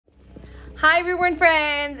Hi Reborn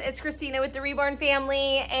friends, it's Christina with the Reborn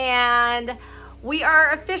family, and we are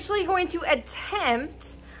officially going to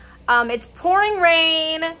attempt, it's pouring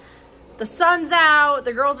rain, the sun's out,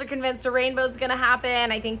 the girls are convinced a rainbow's gonna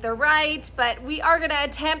happen. I think they're right, but we are gonna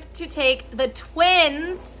attempt to take the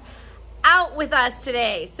twins out with us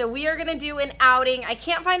today. So we are gonna do an outing. I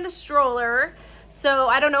can't find the stroller, so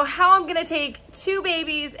I don't know how I'm gonna take two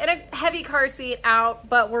babies in a heavy car seat out,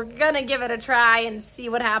 but we're gonna give it a try and see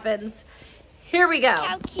what happens. Here we go.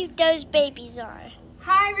 How cute those babies are.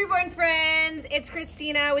 Hi Reborn friends, it's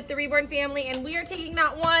Christina with the Reborn family, and we are taking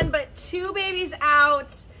not one but two babies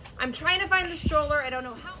out. I'm trying to find the stroller, I don't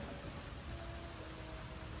know how.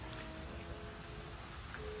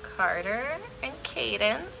 Carter and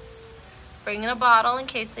Cadence bringing a bottle in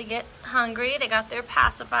case they get hungry. They got their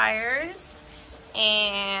pacifiers,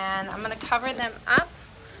 and I'm gonna cover them up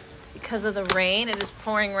because of the rain. It is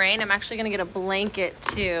pouring rain. I'm actually gonna get a blanket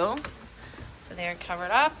too. So they're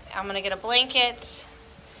covered up. I'm gonna get a blanket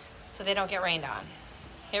so they don't get rained on.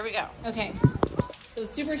 Here we go. Okay, so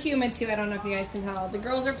super humid too. I don't know if you guys can tell. The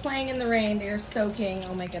girls are playing in the rain. They're soaking.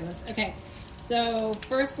 Oh my goodness. Okay, so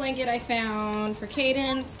first blanket I found for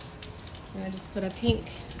Cadence. I'm gonna just put a pink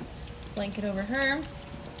blanket over her.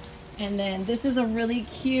 And then this is a really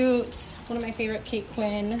cute, one of my favorite Kate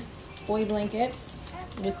Quinn boy blankets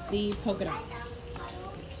with the polka dots.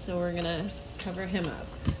 So we're gonna cover him up.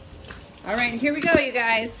 All right, here we go, you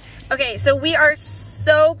guys. Okay, so we are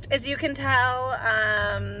soaked, as you can tell.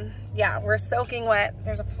 Yeah, we're soaking wet.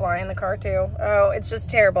 There's a fly in the car too. Oh, it's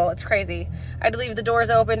just terrible. It's crazy. I had to leave the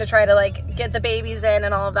doors open to try to like get the babies in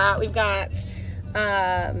and all of that. We've got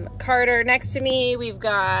Carter next to me. We've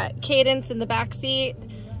got Cadence in the back seat.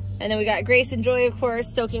 And then we got Grace and Joy, of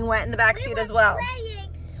course, soaking wet in the back seat as well.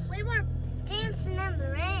 We were dancing in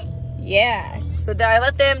the rain. Yeah, so I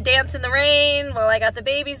let them dance in the rain while I got the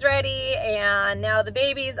babies ready, and now the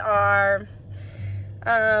babies are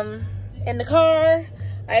in the car.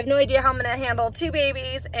 I have no idea how I'm gonna handle two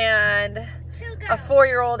babies and a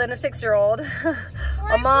 4-year-old and a 6-year-old,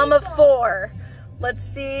 a mom of 4. Let's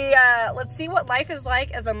see what life is like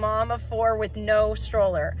as a mom of 4 with no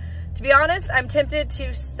stroller. To be honest, I'm tempted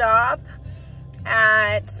to stop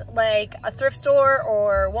at like a thrift store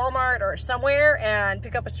or Walmart or somewhere and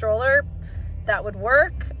pick up a stroller. That would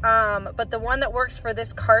work, but the one that works for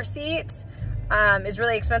this car seat is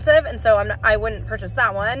really expensive, and so I wouldn't purchase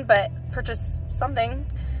that one, but purchase something.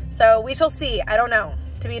 So we shall see. I don't know,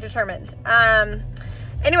 to be determined.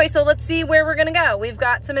 Anyway, so let's see where we're gonna go. We've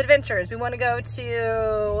got some adventures. We want to go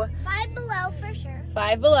to Five Below for sure.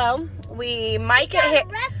 Five Below. We might get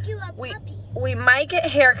rescue a puppy. We might get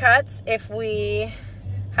haircuts if we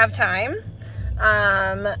have time.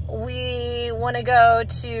 We want to go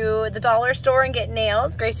to the dollar store and get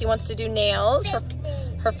nails. Gracie wants to do nails.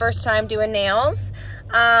 Her first time doing nails.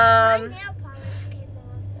 My nail polish came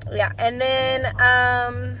off. Yeah, and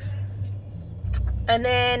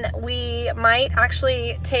then we might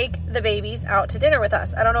actually take the babies out to dinner with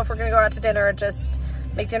us. I don't know if we're gonna go out to dinner or just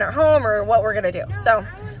make dinner at home or what we're gonna do. So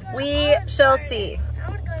we shall see.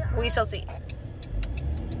 We shall see.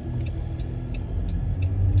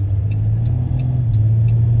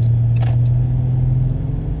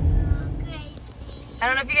 I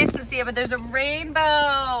don't know if you guys can see it, but there's a rainbow.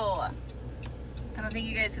 I don't think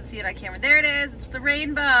you guys can see it on camera. There it is. It's the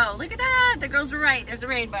rainbow. Look at that. The girls were right. There's a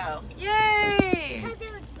rainbow. Yay! Because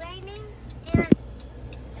it was raining and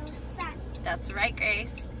it was sun. That's right,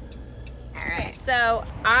 Grace. All right. So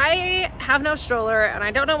I have no stroller, and I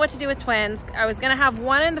don't know what to do with twins. I was gonna have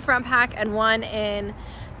one in the front pack and one in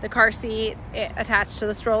the car seat attached to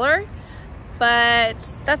the stroller, but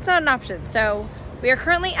that's not an option. So we are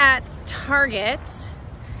currently at Target,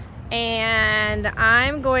 and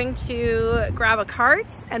I'm going to grab a cart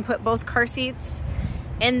and put both car seats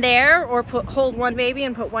in there, or hold one baby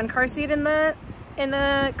and put one car seat in the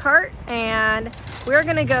cart, and we're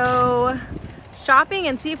gonna go shopping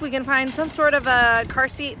and see if we can find some sort of a car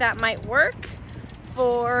seat that might work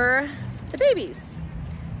for the babies.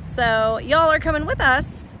 So y'all are coming with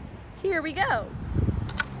us. Here we go.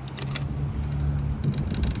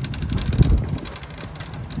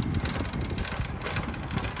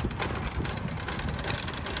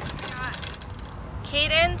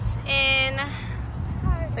 Cadence in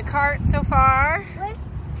the cart so far.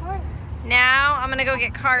 Now I'm gonna go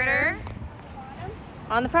get Carter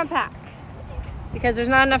on the front pack because there's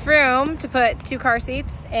not enough room to put two car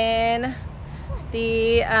seats in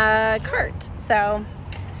the cart. So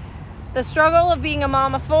the struggle of being a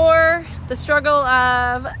mom of 4, the struggle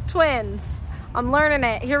of twins. I'm learning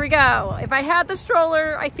it. Here we go. If I had the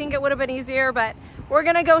stroller, I think it would have been easier, but we're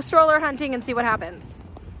gonna go stroller hunting and see what happens.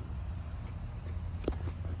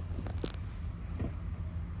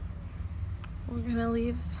 We're gonna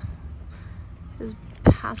leave his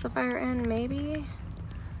pacifier in, maybe.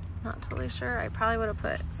 Not totally sure. I probably would have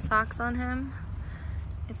put socks on him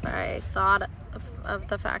if I thought of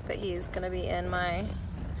the fact that he's gonna be in my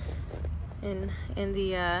in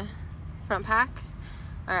the front pack.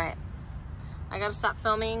 All right, I gotta stop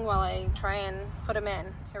filming while I try and put him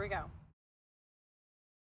in. Here we go.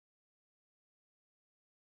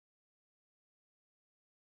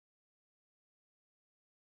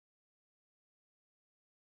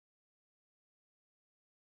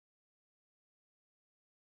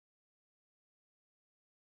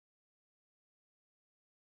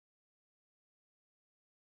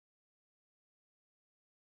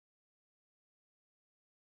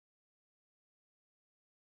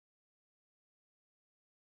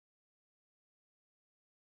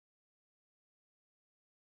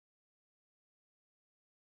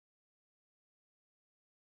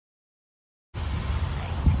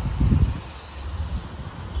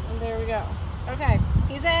 There we go. Okay,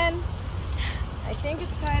 he's in. I think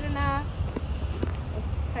it's tight enough.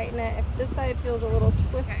 Let's tighten it. If this side feels a little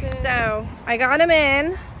twisted. Okay, so I got him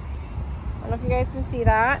in. I don't know if you guys can see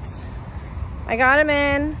that. I got him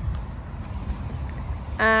in.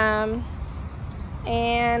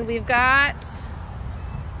 And we've got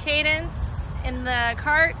Cadence in the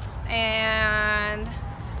cart, and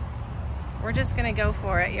we're just gonna go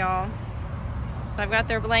for it, y'all. So I've got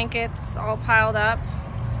their blankets all piled up.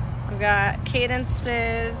 I've got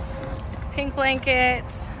Cadence's pink blanket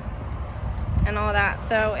and all that.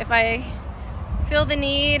 So if I feel the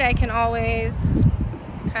need, I can always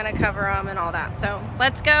kind of cover them and all that. So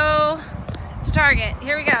let's go to Target.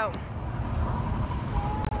 Here we go.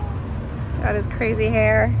 Got his crazy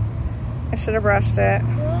hair. I should have brushed it.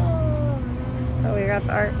 Oh, we got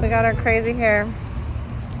our crazy hair.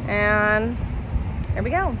 And here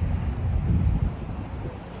we go.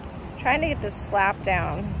 Trying to get this flap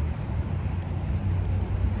down.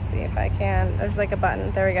 See if I can. There's like a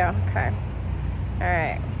button. There we go. Okay. All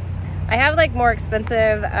right. I have like more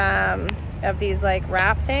expensive of these like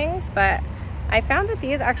wrap things, but I found that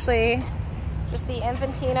these actually, just the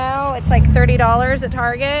Infantino, it's like $30 at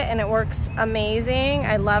Target, and it works amazing.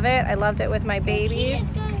 I love it. I loved it with my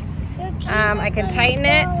babies. I can tighten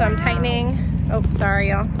it, so I'm tightening. Oh, sorry,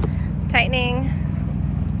 y'all. Tightening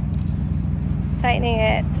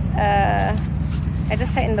it. I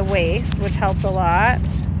just tightened the waist, which helped a lot.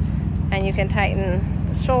 And you can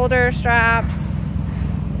tighten the shoulder straps.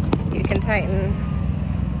 You can tighten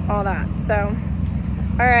all that. So,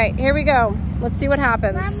 all right, here we go. Let's see what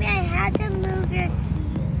happens. Mommy, I had to move your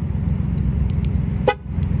key.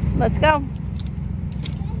 Let's go.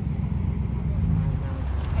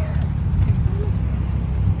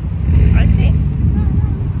 I see.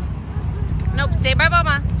 Nope, stay by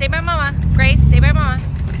mama. Stay by mama. Grace, stay by mama.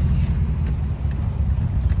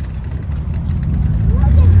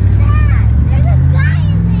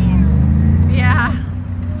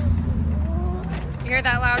 Hear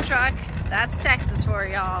that loud truck? That's Texas for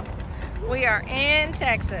y'all. We are in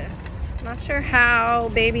Texas. Not sure how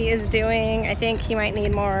baby is doing. I think he might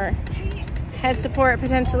need more head support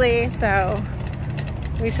potentially, so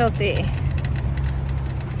we shall see.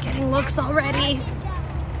 Getting looks already.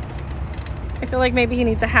 I feel like maybe he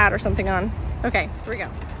needs a hat or something on. Okay, here we go.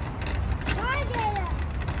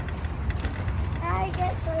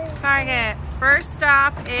 Target. First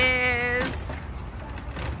stop is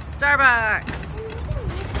Starbucks.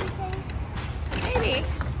 Maybe.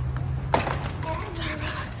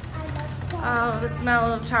 Starbucks. Oh, the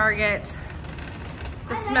smell of Target.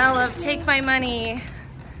 The smell of take my money.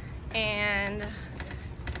 And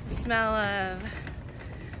the smell of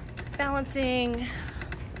balancing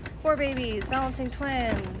 4 babies, balancing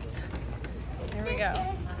twins. Here we go.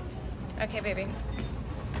 Okay, baby.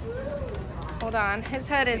 Hold on. His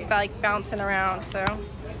head is like bouncing around, so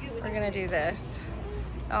we're gonna do this.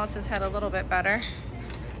 Balance his head a little bit better.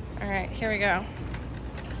 All right, here we go.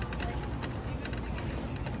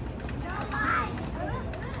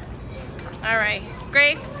 All right,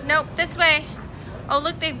 Grace, nope, this way. Oh,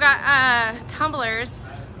 look, they've got tumblers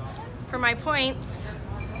for my points.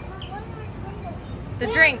 The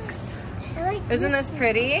drinks. Isn't this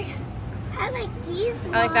pretty? I like these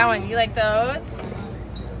ones. I like that one. You like those?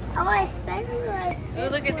 Oh, I especially like Oh,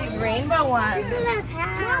 look at these rainbow ones. Look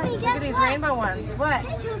Look at these rainbow ones. What?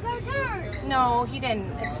 He took our turn. No, he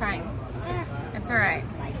didn't. It's fine. It's all right.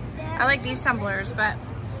 I like these tumblers, but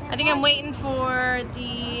I think I'm waiting for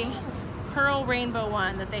the pearl rainbow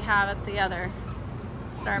one that they have at the other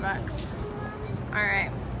Starbucks. All right.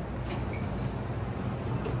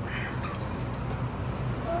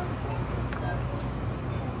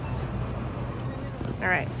 All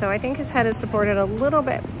right, so I think his head is supported a little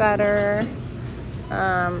bit better.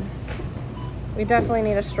 We definitely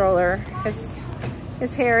need a stroller.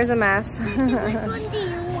 His hair is a mess. Which one do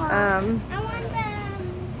you want? I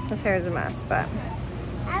want His hair is a mess, but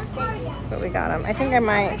we got him. I think I the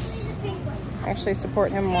might pink one. actually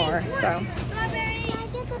support him more, so. Strawberry. Can I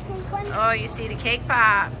get the pink one? Oh, you see the cake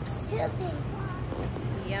pops. Two pink.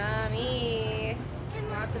 Yummy.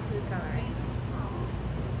 Lots of food coloring.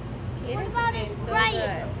 What about a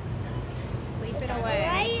Sprite? Sleeping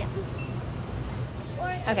away.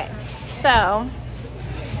 Right? Okay, so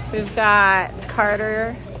we've got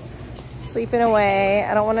Carter sleeping away.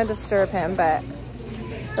 I don't want to disturb him, but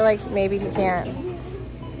I feel like maybe he can't.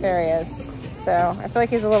 There he is. So I feel like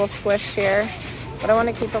he's a little squished here, but I want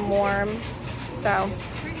to keep him warm. So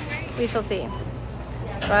we shall see.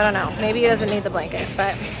 So I don't know. Maybe he doesn't need the blanket,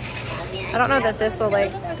 but I don't know that this will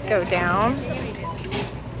like go down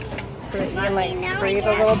so that you can like breathe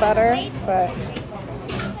a little better, but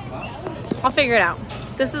I'll figure it out.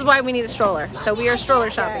 This is why we need a stroller. So we are stroller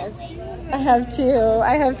shopping. Yes. I have two.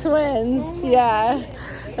 I have twins. Yeah.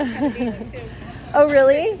 Oh,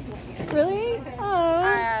 really? Really?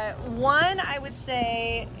 Oh. One I would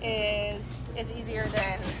say is easier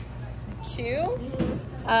than two.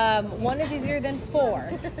 One is easier than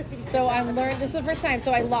four. So I'm learned. This is the first time.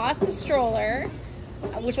 So I lost the stroller,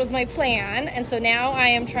 which was my plan, and so now I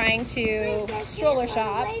am trying to stroller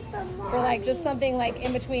shop for like just something like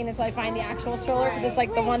in between until I find the actual stroller, because it's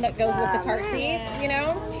like the one that goes with the cart seats, you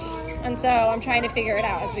know. And so I'm trying to figure it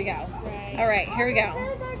out as we go. All right, here we go.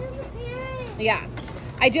 Yeah,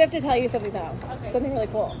 I do have to tell you something though. Something really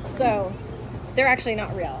cool. So they're actually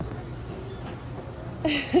not real.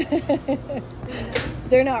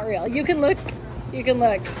 They're not real. You can look. You can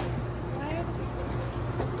look.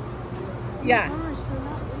 Yeah.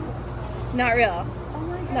 Not real.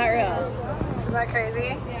 Not real. Is that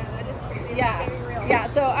crazy? Yeah, that is crazy. Yeah. Very real. Yeah.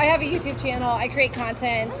 So I have a YouTube channel. I create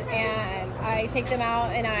content and I take them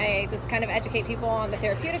out and I just kind of educate people on the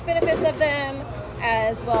therapeutic benefits of them,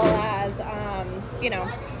 as well as, you know,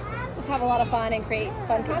 just have a lot of fun and create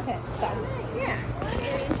fun content. So, yeah.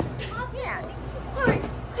 Yeah.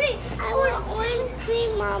 Hey, I want orange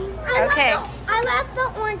cream, Mom. Okay. I left the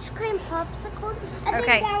orange cream popsicle. I think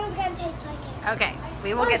Okay. that one's gonna taste like it. Okay.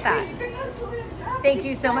 We will get that. Thank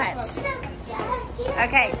you so much.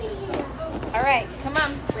 Okay. All right. Come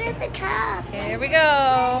on. Where's the cup? Here we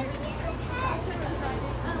go.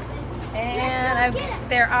 And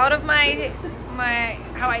they're out of my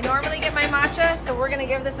how I normally get my matcha, so we're gonna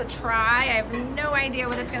give this a try. I have no idea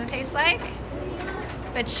what it's gonna taste like,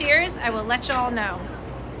 but cheers. I will let you all know.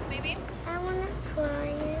 Baby, I wanna try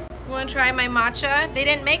it. you wanna try my matcha? They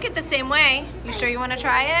didn't make it the same way. You sure you wanna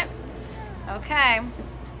try it? Okay.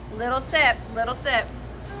 Little sip, little sip.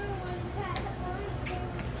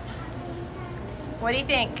 What do you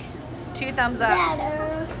think? 2 thumbs up.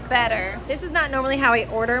 Better. This is not normally how I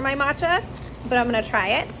order my matcha, but I'm gonna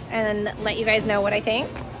try it and let you guys know what I think.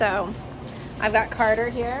 So I've got Carter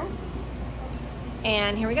here,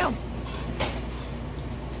 and here we go.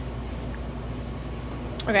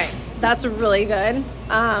 Okay, that's really good.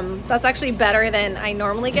 That's actually better than I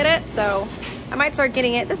normally get it, so I might start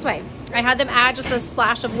getting it this way. I had them add just a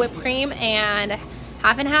splash of whipped cream and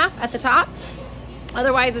half and half at the top.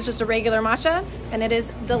 Otherwise, it's just a regular matcha, and it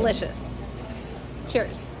is delicious.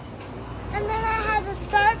 Cheers. And then I have the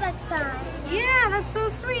Starbucks sign. Yeah, that's so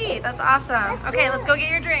sweet. That's awesome. Okay, let's go get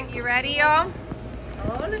your drink. You ready, y'all?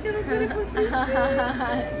 Oh, look at those beautiful pieces.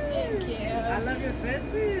 Thank you. I love your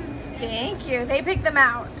dresses. Thank you. They picked them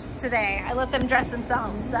out today. I let them dress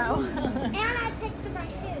themselves, so. And I picked my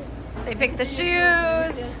shoes. They picked the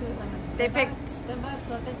shoes. They picked,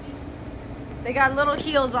 they got little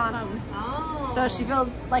heels on them. Oh. So she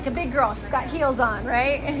feels like a big girl. She's got heels on,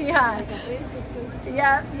 right? Yeah.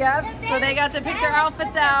 Yep, yep. So they got to pick their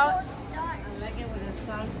outfits out. I like it with the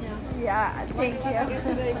stars, yeah. Yeah, thank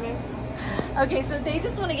you. Okay, so they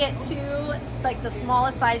just want to get 2, like the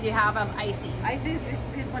smallest size you have of ices. I see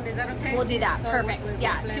this one. Is that okay? We'll do that. So Perfect. with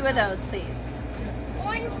Yeah, flavor. 2 of those, please.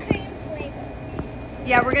 Orange cream flavor.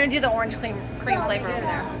 Yeah, we're gonna do the orange cream flavor over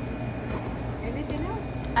there. Anything else?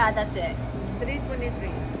 That's it. 323.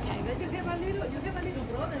 Okay. Then you have a little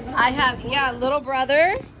brother, no? I have, yeah, little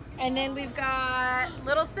brother, and then we've got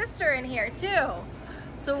little sister in here too.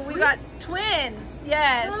 So we got twins.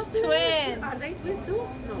 Yes, twins. Are they twins too?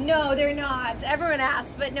 No, they're not. Everyone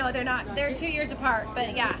asks, but no, they're not. They're 2 years apart,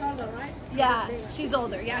 but yeah. It's older, right? Yeah, she's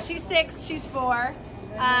older. Yeah, she's 6, she's 4,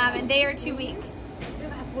 and they are 2 weeks.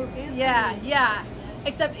 Yeah, yeah.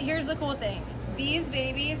 Except here's the cool thing. These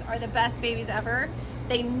babies are the best babies ever.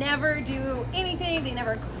 They never do anything. They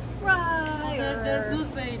never cry. They're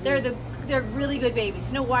good babies. They're really good babies.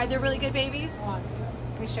 You know why they're really good babies? Why?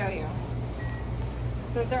 Let me show you.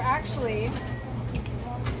 So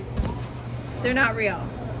they're not real.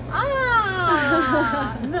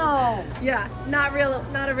 Ah, no. Yeah, not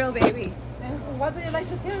a real baby. And what do you like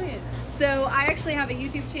to carry it? So I actually have a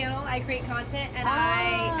YouTube channel. I create content and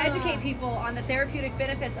I educate people on the therapeutic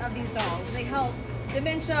benefits of these dolls. They help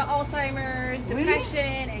dementia, Alzheimer's,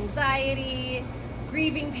 depression, anxiety,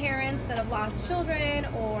 grieving parents that have lost children,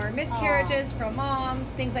 or miscarriages from moms,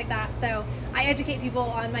 things like that. So I educate people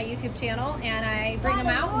on my YouTube channel and I bring them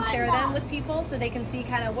out and share them with people so they can see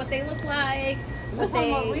kind of what they look like, what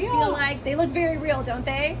they feel like. They look very real, don't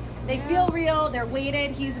they? They feel real. They're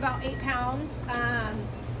weighted. He's about 8 pounds.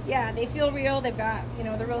 Yeah, they feel real. They've got, you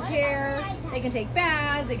know, the real hair. They can take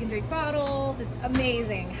baths. They can drink bottles. It's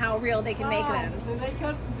amazing how real they can make them. Do they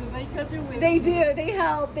help you with They do. They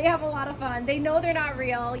help. They have a lot of fun. They know they're not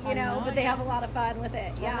real, you know, but they have a lot of fun with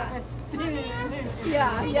it. Yeah.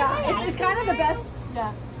 Yeah. It's kind of the best.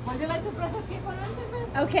 Yeah. Would you like to press escape on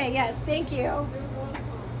it? Okay, yes. Thank you.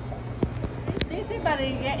 It's easy, but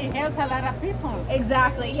it helps a lot of people.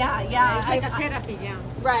 Exactly. Yeah. It's like a therapy, yeah.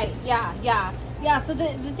 Right. Yeah. So the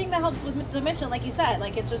thing that helps with dementia, like you said,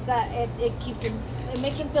 like it's just that it keeps them, it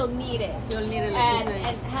makes them feel needed.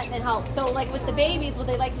 And help. So like with the babies, what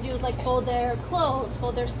they like to do is like fold their clothes,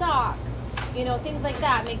 fold their socks, you know, things like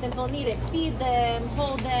that, make them feel needed, feed them,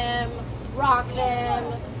 hold them, rock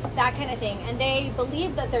them, that kind of thing. And they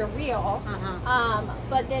believe that they're real,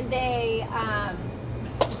 but then they,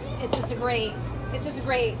 it's just a great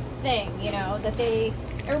thing, you know, that it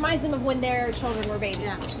reminds them of when their children were babies.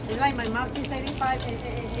 Yeah, it's like my mom, she's 85, and she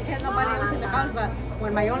has nobody else in the house, but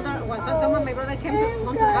when some of my brother came to the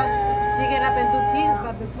house, she get up and do things,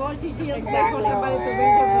 but before she was there for somebody to bring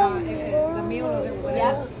her the meal or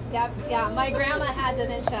whatever. Yep. My grandma had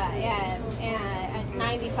dementia at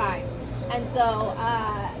 95. And so,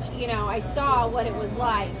 you know, I saw what it was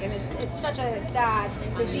like, and it's such a sad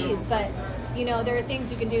disease, but you know, there are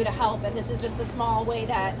things you can do to help, and this is just a small way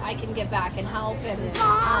that I can give back and help and educate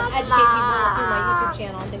people through my YouTube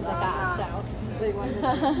channel and things like that. So,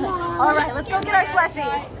 all right, let's go get our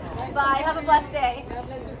slushies. Bye. Have a blessed day.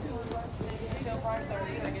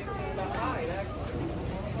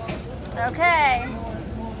 Okay.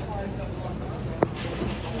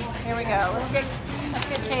 Here we go. Let's get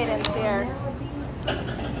Cadence here.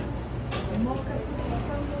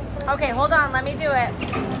 Okay, hold on. Let me do it.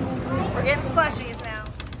 We're getting slushies now.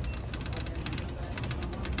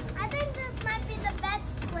 I think this might be the best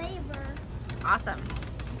flavor. Awesome.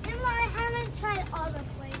 Even though I haven't tried all the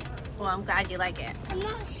flavors. Well, I'm glad you like it. I'm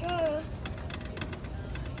not sure.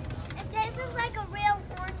 It tastes like a real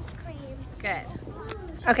orange cream. Good.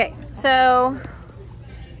 Okay, so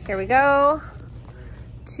here we go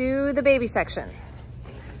to the baby section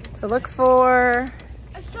to look for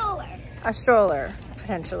a stroller,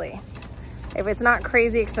 potentially. If it's not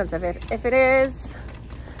crazy expensive. If it is,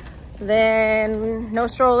 then no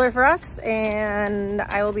stroller for us, and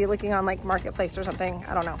I will be looking on like Marketplace or something.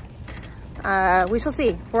 I don't know. We shall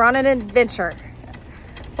see. We're on an adventure.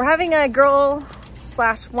 We're having a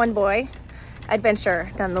girl/one boy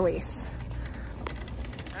adventure, none the least.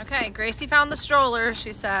 Okay, Gracie found the stroller,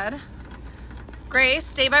 she said. Grace,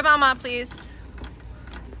 stay by mama, please.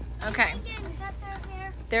 Okay.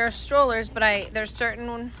 There are strollers, but there's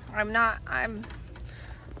certain, I'm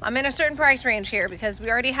in a certain price range here because we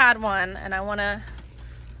already had one, and I wanna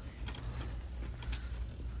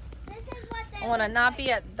not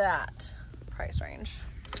be at that price range.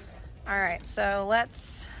 All right, so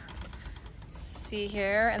let's see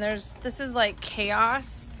here. And this is like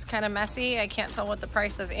chaos. It's kind of messy. I can't tell what the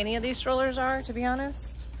price of any of these strollers are, to be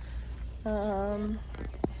honest. Whatever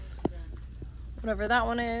that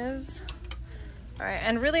one is. All right,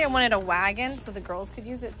 and really I wanted a wagon so the girls could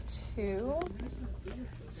use it too.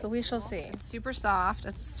 So we shall see. It's super soft.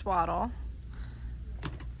 It's a swaddle.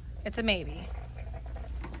 It's a maybe.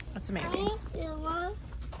 It's a maybe. You want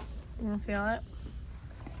to feel it?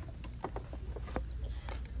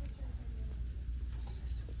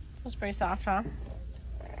 Feels pretty soft, huh?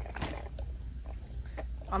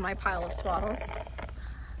 On my pile of swaddles.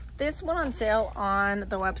 This went on sale on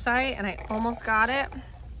the website and I almost got it.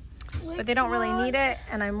 But they don't really need it,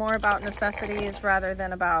 and I'm more about necessities rather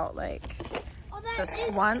than about like just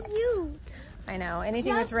wants. Cute. I know.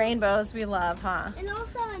 Anything with rainbows we love, huh? And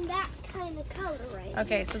also in that kind of color, right?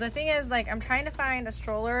 Okay, so the thing is, like, I'm trying to find a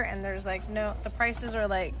stroller, and there's like the prices are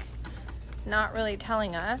like not really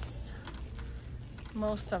telling us,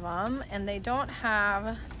 most of them, and they don't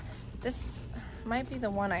have. This might be the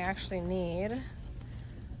one I actually need.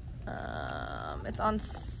 It's on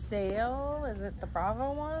sale. Is it the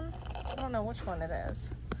Bravo one? I don't know which one it is.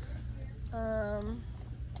 So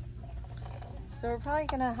we're probably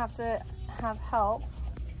gonna have to have help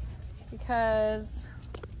because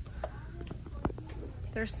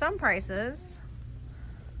there's some prices,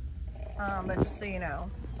 but just so you know,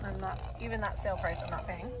 I'm not, even that sale price I'm not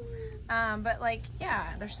paying. But like, yeah,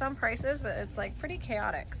 there's some prices, but it's like pretty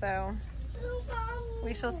chaotic, so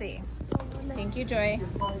we shall see. Thank you, Joy.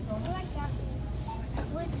 I like that.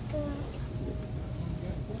 What's good?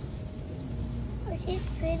 Oh, she's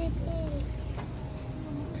pretty big.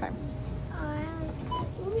 Okay.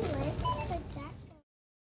 Ooh, let's put that.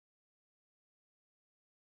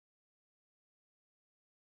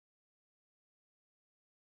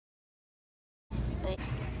 It's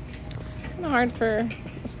kind of hard for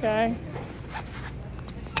this guy.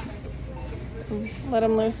 Let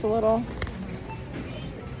him loose a little.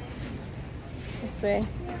 Let's see.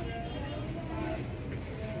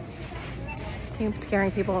 I think I'm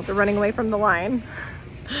scaring people. They're running away from the line.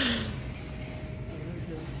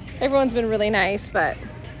 Everyone's been really nice, but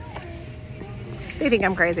they think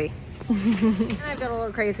I'm crazy. I've got a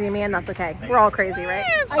little crazy in me, and that's okay. We're all crazy, right?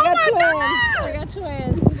 Yes! I got twins. I got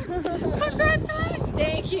twins. Congratulations.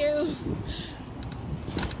 Thank you.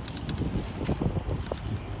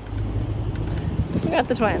 We got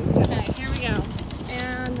the twins. Okay, here we go.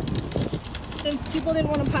 And since people didn't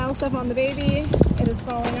want to pile stuff on the baby, it is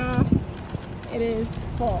falling off. It is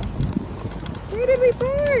full. Where did we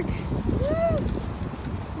park? Woo.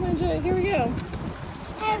 Come on, Joy, here we go.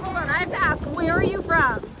 Hey, hold on, I have to ask, where are you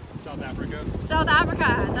from? South Africa. South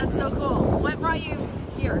Africa, that's so cool. What brought you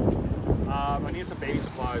here? I need some baby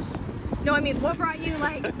supplies. No, I mean, what brought you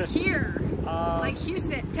like here? Like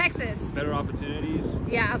Houston, Texas. Better opportunities.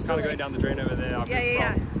 Yeah, Kind absolutely. of going down the drain over there.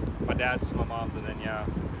 Yeah. My dad's to my mom's, and then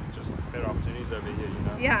just better opportunities over here, you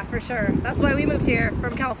know. Yeah, for sure. That's why we moved here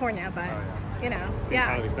from California, but you know, It's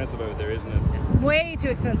kind of expensive over there, isn't it? Way too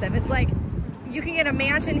expensive. It's like you can get a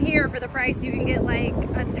mansion here for the price you can get like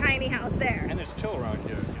a tiny house there. And it's chill around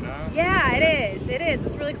here, you know. Yeah, it is. It is.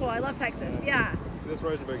 It's really cool. I love Texas. Yeah. This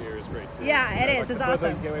Rosenberg area is great too. Yeah, it is. Like, It's the further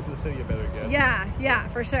awesome. you get away from the city, you better get. Yeah,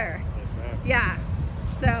 for sure. Yes, ma'am. Yeah.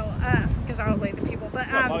 So, because I don't blame the people, but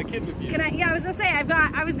Got a lot of kids with you. can I? Yeah, I was gonna say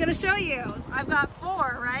I was gonna show you. I've got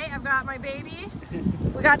 4, right? I've got my baby.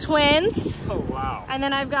 We got twins. Oh wow. And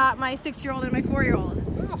then I've got my 6-year-old and my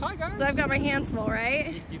 4-year-old. Oh, hi guys. So I've got my hands full,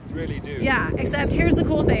 right? You really do. Yeah. Except here's the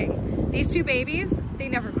cool thing. These 2 babies, they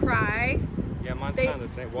never cry. Yeah, mine's kind of the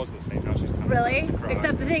same. Was the same. Now she's kind of Really? starting to cry.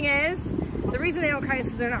 Except the thing is, the reason they don't cry is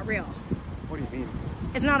because they're not real. What do you mean?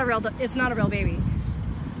 It's not a real baby.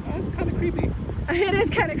 That's kind of creepy. It is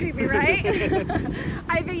kind of creepy, right?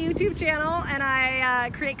 I have a YouTube channel and I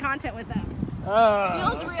create content with them.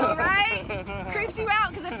 Feels real, right? Creeps you out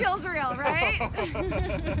because it feels real,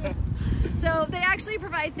 right? So they actually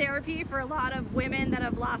provide therapy for a lot of women that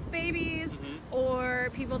have lost babies or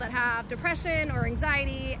people that have depression or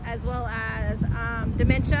anxiety, as well as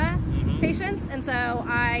dementia patients. And so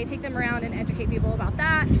I take them around and educate people about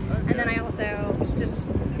that. And then I also just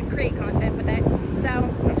create content with it. So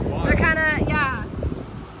they're kind of,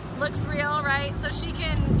 looks real, right? So she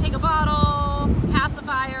can take a bottle,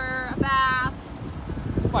 pacifier, a bath.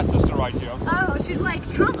 This is my sister right here. I'm sorry. Oh, she's like,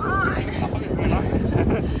 come on.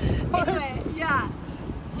 Anyway, yeah.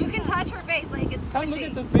 You can touch her face like it's Come look squishy.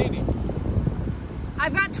 at this baby.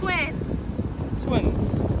 I've got twins.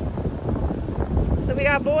 Twins. So we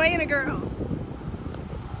got a boy and a girl.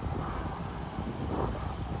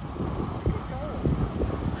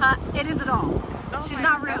 Huh? It is a doll. Oh She's my-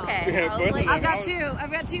 not real. okay. Yeah, both of them. I've got 2.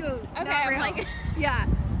 I've got 2. Okay, Not I'm real. like- Yeah.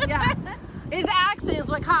 His accent is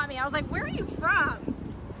what caught me. I was like, where are you from?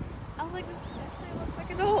 I was like, this actually looks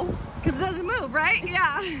like a doll. Because it doesn't move, right?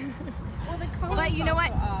 Yeah. Well, the color. But you know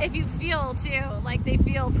what? If you feel too, like they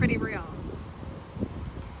feel pretty real.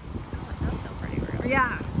 it does feel pretty real.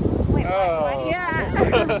 Yeah. Wait, Oh.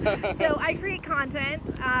 Yeah. So I create content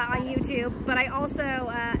on YouTube, but I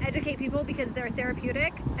also educate people because they're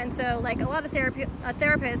therapeutic. And so like a lot of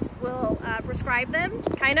therapists will prescribe them,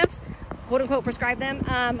 kind of, quote unquote, prescribe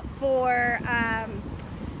them for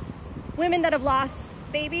women that have lost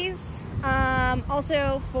babies.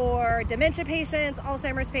 Also for dementia patients,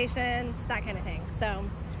 Alzheimer's patients, that kind of thing. So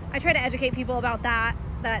I try to educate people about that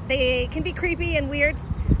they can be creepy and weird,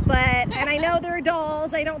 and I know they're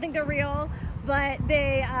dolls, I don't think they're real, but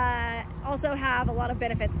they also have a lot of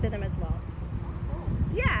benefits to them as well. That's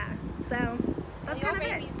cool. Yeah, so that's kind of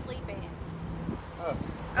it. Baby's sleeping.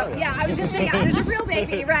 Oh, yeah, I was gonna say, yeah, there's a real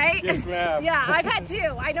baby, right? Yes, ma'am. Yeah, I've had 2.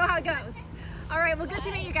 I know how it goes. All right, well, good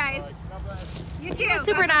to meet you guys. You too.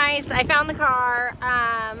 Super nice. I found the car.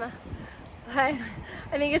 But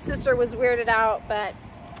I think his sister was weirded out. But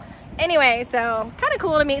anyway, so kind of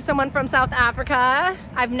cool to meet someone from South Africa.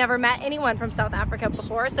 I've never met anyone from South Africa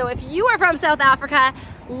before. So if you are from South Africa,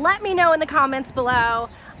 let me know in the comments below.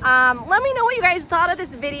 Let me know what you guys thought of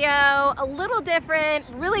this video. A little different,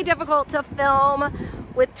 really difficult to film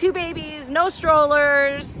with 2 babies, no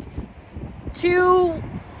strollers, 2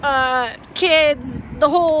 kids, the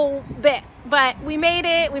whole bit. But we made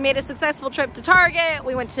it. We made a successful trip to Target.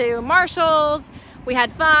 We went to Marshall's. We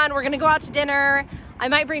had fun. We're gonna go out to dinner. I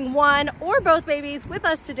might bring one or both babies with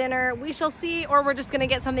us to dinner. We shall see, or we're just gonna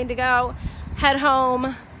get something to go, head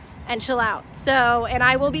home, and chill out. So, and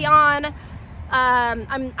I will be on,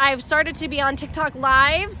 I've started to be on TikTok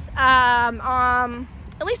lives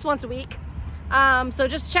at least once a week. So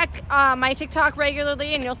just check my TikTok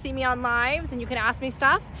regularly and you'll see me on lives and you can ask me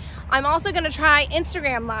stuff. I'm also gonna try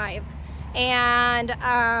Instagram live and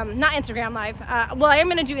not Instagram live. Well, I am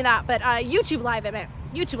gonna do that, but YouTube live, I meant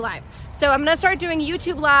YouTube live. So I'm gonna start doing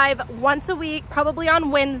YouTube live once a week, probably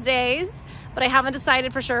on Wednesdays, but I haven't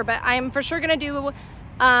decided for sure, but I'm for sure gonna do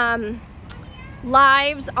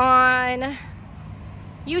lives on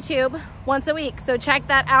YouTube once a week. So check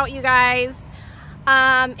that out, you guys.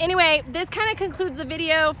 Anyway, this kind of concludes the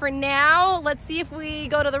video for now. Let's see if we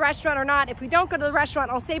go to the restaurant or not. If we don't go to the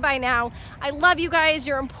restaurant, I'll say bye now. I love you guys.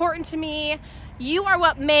 You're important to me. You are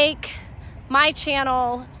what make my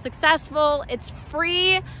channel successful. It's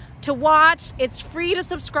free to watch, it's free to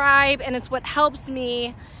subscribe, and it's what helps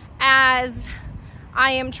me as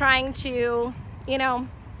I am trying to, you know,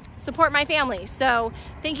 support my family. So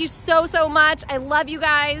thank you so much. I love you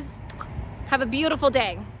guys. Have a beautiful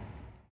day.